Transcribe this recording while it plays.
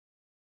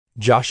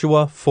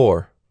Joshua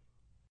 4.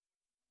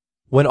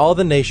 When all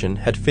the nation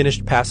had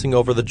finished passing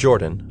over the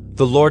Jordan,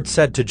 the Lord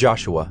said to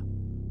Joshua,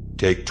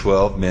 Take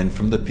 12 men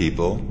from the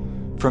people,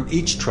 from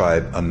each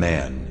tribe a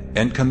man,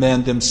 and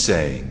command them,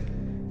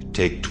 saying,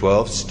 Take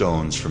 12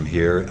 stones from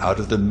here out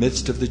of the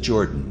midst of the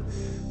Jordan,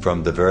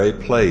 from the very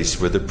place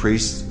where the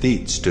priest's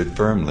feet stood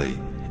firmly,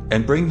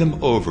 and bring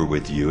them over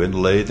with you and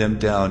lay them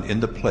down in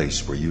the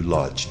place where you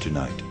lodge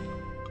tonight.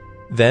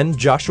 Then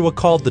Joshua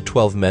called the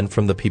 12 men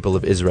from the people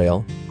of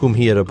Israel, whom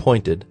he had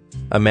appointed,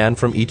 a man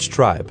from each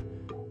tribe.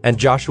 And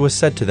Joshua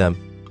said to them,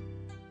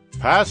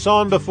 Pass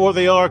on before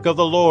the ark of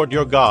the Lord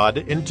your God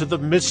into the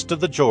midst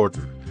of the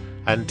Jordan,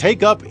 and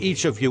take up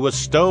each of you a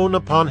stone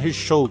upon his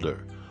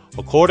shoulder,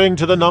 according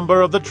to the number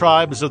of the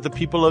tribes of the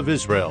people of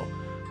Israel,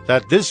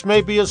 that this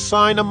may be a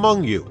sign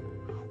among you.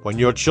 When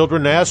your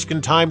children ask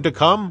in time to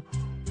come,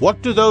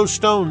 What do those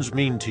stones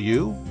mean to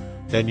you?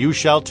 Then you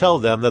shall tell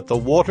them that the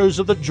waters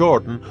of the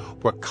Jordan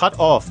were cut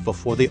off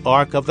before the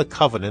ark of the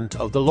covenant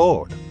of the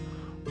Lord.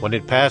 When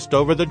it passed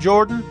over the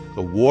Jordan,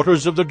 the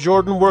waters of the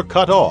Jordan were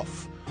cut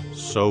off.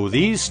 So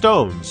these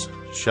stones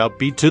shall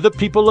be to the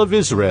people of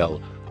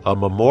Israel a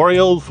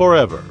memorial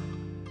forever.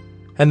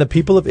 And the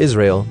people of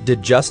Israel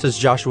did just as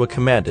Joshua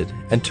commanded,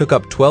 and took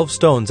up 12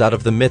 stones out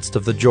of the midst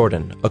of the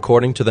Jordan,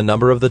 according to the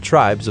number of the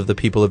tribes of the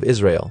people of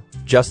Israel,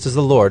 just as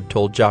the Lord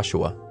told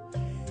Joshua.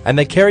 And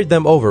they carried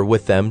them over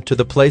with them to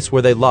the place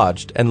where they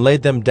lodged, and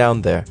laid them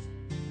down there.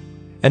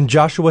 And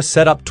Joshua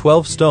set up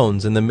 12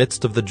 stones in the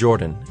midst of the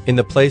Jordan, in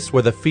the place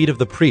where the feet of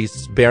the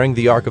priests bearing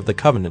the ark of the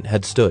covenant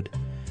had stood.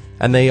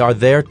 And they are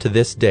there to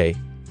this day.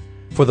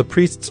 For the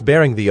priests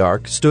bearing the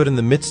ark stood in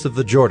the midst of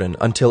the Jordan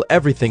until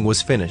everything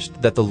was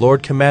finished that the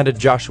Lord commanded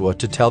Joshua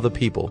to tell the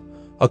people,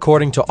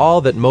 according to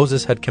all that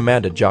Moses had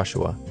commanded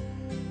Joshua.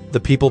 The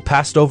people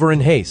passed over in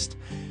haste,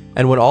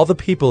 and when all the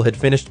people had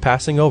finished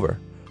passing over,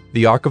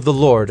 the ark of the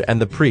Lord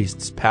and the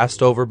priests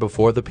passed over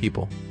before the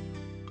people.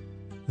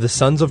 The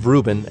sons of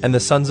Reuben and the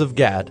sons of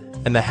Gad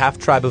and the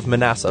half-tribe of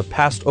Manasseh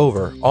passed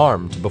over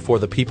armed before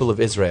the people of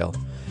Israel,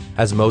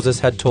 as Moses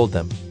had told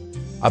them.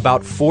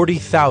 About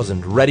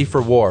 40,000 ready for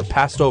war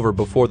passed over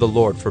before the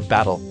Lord for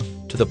battle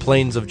to the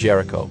plains of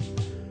Jericho.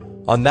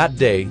 On that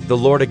day the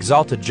Lord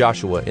exalted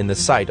Joshua in the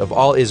sight of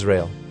all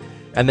Israel,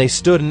 and they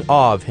stood in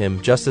awe of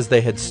him just as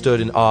they had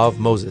stood in awe of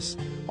Moses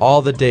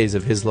all the days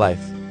of his life.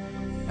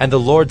 And the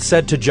Lord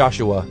said to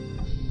Joshua,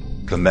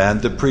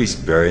 Command the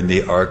priest bearing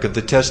the ark of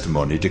the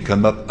testimony to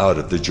come up out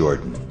of the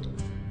Jordan.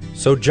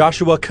 So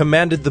Joshua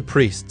commanded the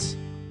priests,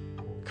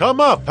 Come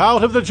up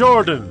out of the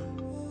Jordan.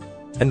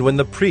 And when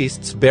the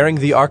priests bearing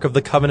the ark of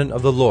the covenant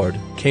of the Lord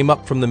came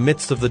up from the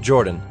midst of the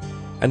Jordan,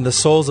 and the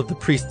soles of the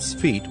priests'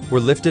 feet were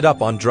lifted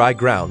up on dry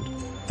ground,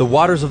 the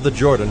waters of the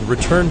Jordan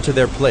returned to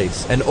their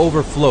place and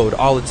overflowed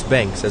all its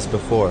banks as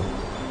before.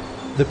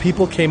 The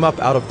people came up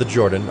out of the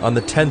Jordan on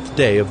the 10th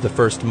day of the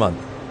first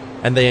month,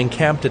 and they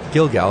encamped at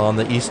Gilgal on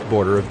the east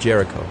border of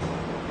Jericho.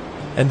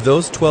 And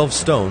those 12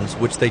 stones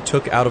which they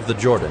took out of the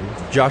Jordan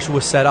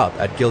Joshua set up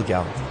at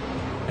Gilgal.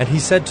 And he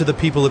said to the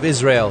people of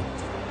Israel,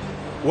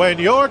 When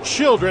your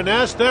children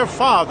ask their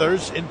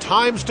fathers in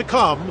times to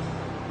come,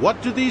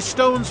 What do these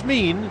stones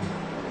mean?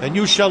 Then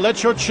you shall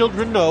let your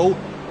children know,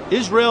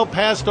 Israel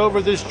passed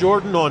over this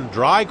Jordan on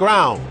dry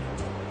ground.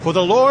 For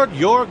the Lord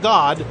your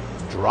God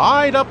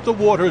dried up the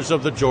waters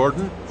of the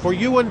Jordan for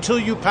you until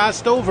you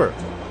passed over,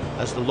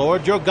 as the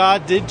Lord your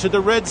God did to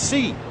the Red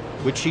Sea,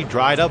 which he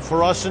dried up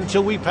for us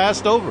until we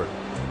passed over,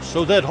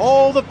 so that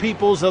all the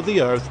peoples of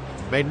the earth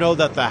may know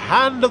that the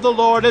hand of the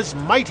Lord is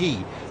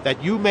mighty,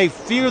 that you may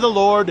fear the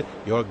Lord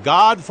your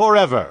God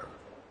forever.